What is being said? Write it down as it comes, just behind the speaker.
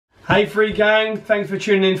Hey Free Gang, thanks for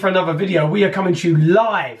tuning in for another video. We are coming to you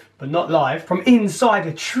live, but not live, from inside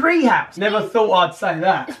a treehouse. Never thought I'd say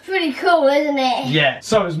that. It's pretty cool, isn't it? Yeah,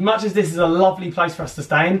 so as much as this is a lovely place for us to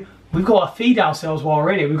stay in, we've got to feed ourselves while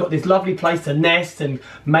we're in it. We've got this lovely place to nest and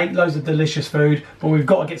make loads of delicious food, but we've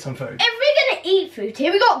got to get some food. If we're going to eat food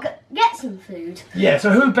here, we've got to get some food. Yeah,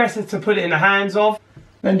 so who better to put it in the hands of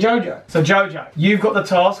than Jojo? So Jojo, you've got the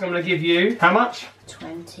task. I'm going to give you, how much?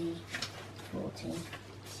 20, 40,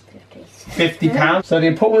 50 £50. So the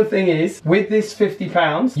important thing is, with this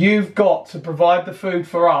 £50, you've got to provide the food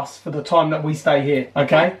for us for the time that we stay here,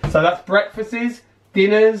 okay? So that's breakfasts,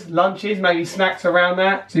 dinners, lunches, maybe snacks around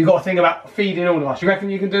that. So you've got to think about feeding all of us. You reckon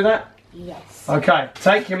you can do that? Yes. Okay,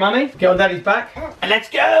 take your money, get on Daddy's back, and let's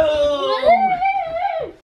go!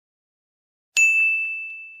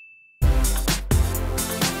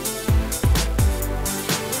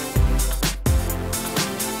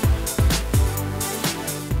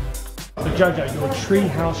 So Jojo, your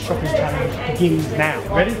treehouse shopping challenge begins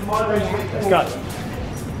now. Ready? Let's go.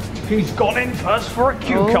 Who's gone in first for a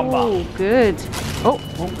cucumber? Oh, good. Oh.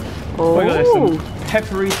 Look at this, some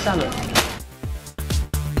peppery salad.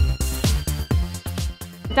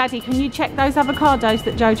 Daddy, can you check those avocados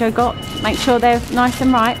that Jojo got? Make sure they're nice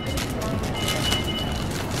and right.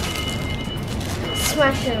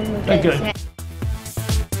 Smash them with They're good.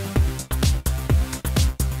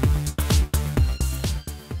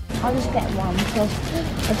 I'll just get one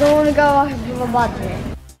because I don't want to go off of my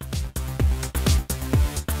budget.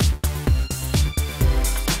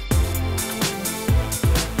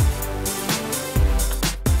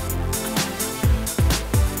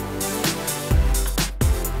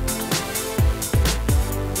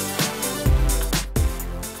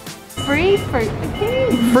 Free fruit for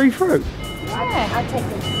kids. Free fruit? Yeah. I'll take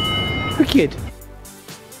this. Wicked.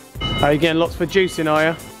 Are you getting lots for juicing,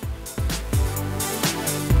 are you?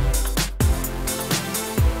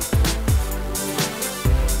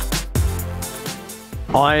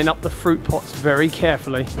 Eyeing up the fruit pots very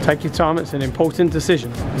carefully. Take your time, it's an important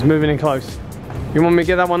decision. It's moving in close. You want me to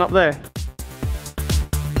get that one up there?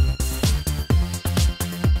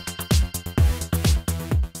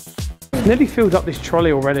 Nearly filled up this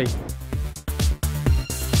trolley already.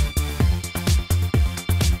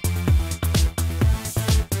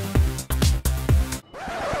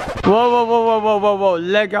 Whoa.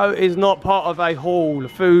 Lego is not part of a haul,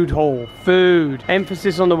 food haul. Food.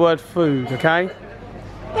 Emphasis on the word food, okay?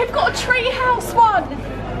 They've got a treehouse one.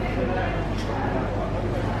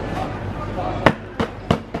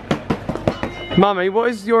 Mummy, what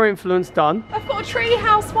has your influence done? I've got a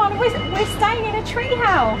treehouse one. We're staying in a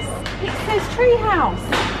treehouse. It says treehouse.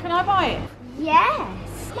 Can I buy it?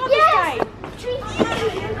 Yes. Mother's Day.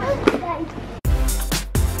 Treehouse.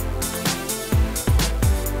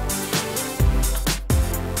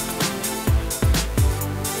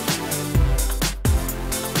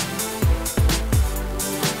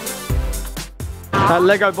 That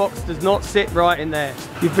Lego box does not sit right in there.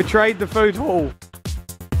 You've betrayed the food hall.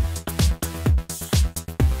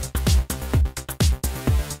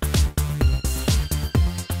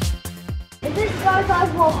 If this goes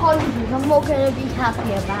over 100, I'm not going to be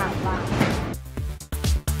happy about that.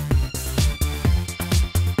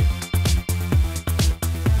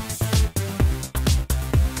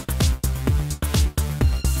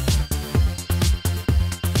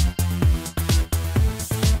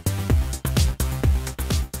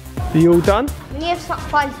 Are you all done? We need to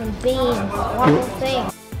find some beans. One more thing.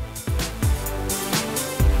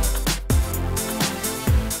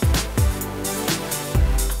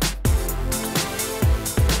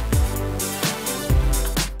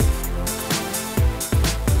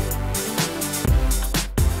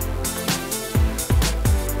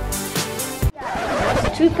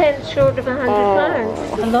 £2 short of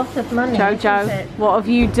 £100. A lot of money. Jojo, what have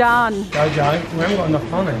you done? Jojo, we haven't got enough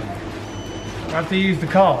money. I have to use the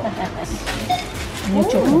card. I'll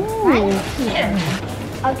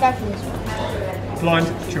go for this one. Blind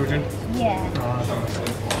children. Yeah.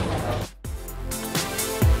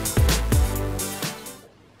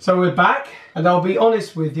 So we're back, and I'll be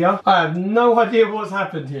honest with you, I have no idea what's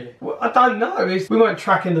happened here. I don't know. We weren't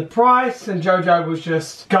tracking the price, and Jojo was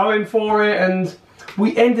just going for it, and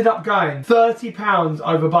we ended up going £30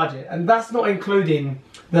 over budget, and that's not including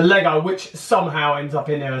the Lego, which somehow ends up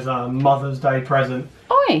in there as a Mother's Day present.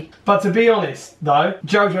 Oi! But to be honest, though,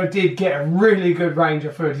 Jojo did get a really good range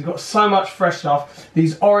of food. He's got so much fresh stuff.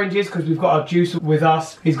 These oranges, because we've got our juice with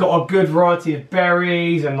us. He's got a good variety of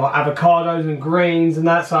berries and like avocados and greens and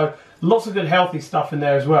that. So Lots of good healthy stuff in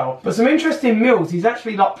there as well. But some interesting meals. He's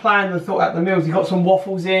actually like planned and thought out the meals. He got some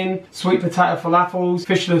waffles in, sweet potato falafels,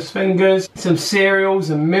 fishless fingers, some cereals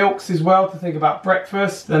and milks as well to think about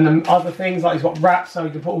breakfast. And then other things like he's got wraps, so you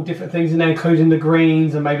can put all different things in there, including the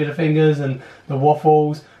greens and maybe the fingers and the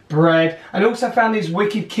waffles, bread. And also found these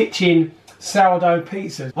Wicked Kitchen sourdough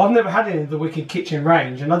pizzas. I've never had any of the Wicked Kitchen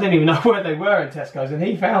range and I didn't even know where they were in Tesco's, and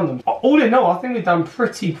he found them. All in all, I think we've done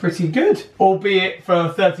pretty good, albeit for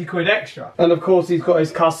 30 quid extra. And of course he's got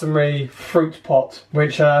his customary fruit pot,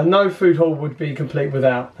 which no food hall would be complete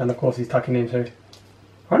without. And of course he's tucking into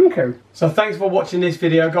Honeycomb. So thanks for watching this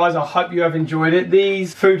video, guys. I hope you have enjoyed it.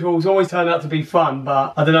 These food hauls always turn out to be fun,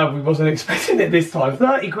 but I don't know, we wasn't expecting it this time.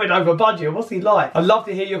 30 quid over budget, what's he like? I'd love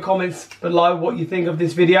to hear your comments below, what you think of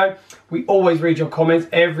this video. We always read your comments,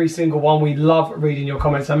 every single one. We love reading your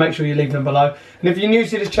comments, so make sure you leave them below. And if you're new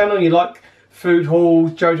to this channel and you like food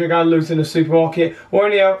hauls, Jojo going loose in a supermarket, or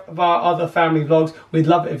any of our other family vlogs, we'd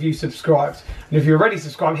love it if you subscribed. And if you're already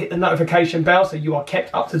subscribed, hit the notification bell so you are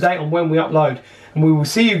kept up to date on when we upload. And we will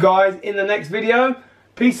see you guys in the next video.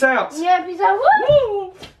 Peace out. Yeah, peace out. Woo!